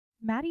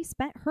Maddie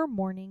spent her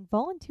morning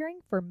volunteering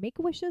for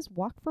Make-A-Wish's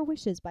Walk for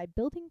Wishes by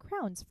building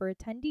crowns for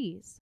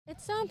attendees.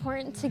 It's so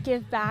important to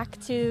give back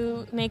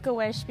to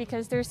Make-A-Wish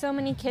because there's so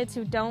many kids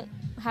who don't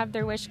have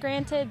their wish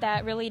granted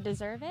that really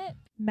deserve it.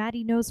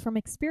 Maddie knows from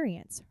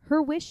experience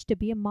her wish to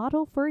be a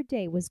model for a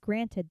day was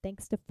granted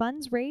thanks to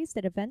funds raised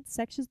at events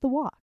such as the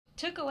walk.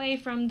 Took away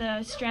from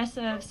the stress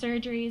of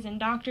surgeries and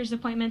doctor's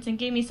appointments and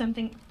gave me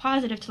something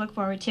positive to look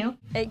forward to.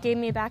 It gave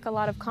me back a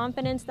lot of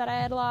confidence that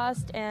I had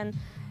lost, and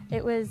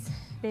it was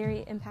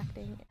very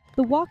impacting.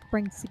 The walk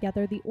brings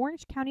together the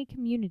Orange County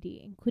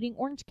community, including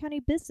Orange County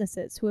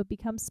businesses who have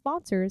become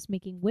sponsors,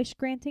 making wish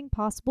granting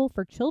possible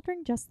for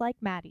children just like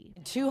Maddie.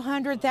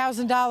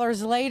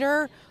 $200,000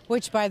 later,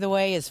 which by the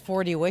way is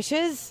 40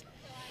 wishes,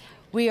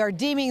 we are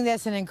deeming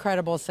this an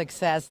incredible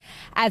success.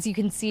 As you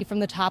can see from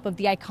the top of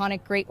the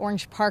iconic Great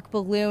Orange Park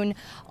balloon,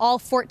 all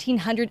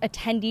 1,400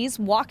 attendees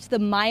walked the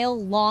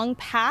mile-long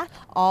path,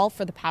 all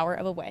for the power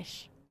of a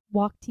wish.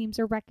 Walk teams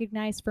are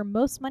recognized for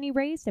most money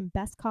raised and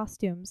best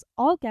costumes.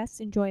 All guests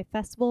enjoy a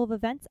festival of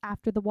events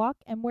after the walk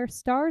and wear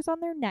stars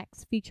on their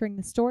necks featuring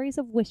the stories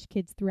of wish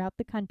kids throughout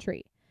the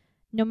country.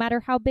 No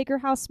matter how big or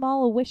how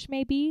small a wish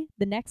may be,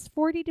 the next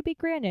 40 to be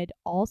granted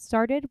all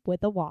started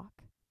with a walk.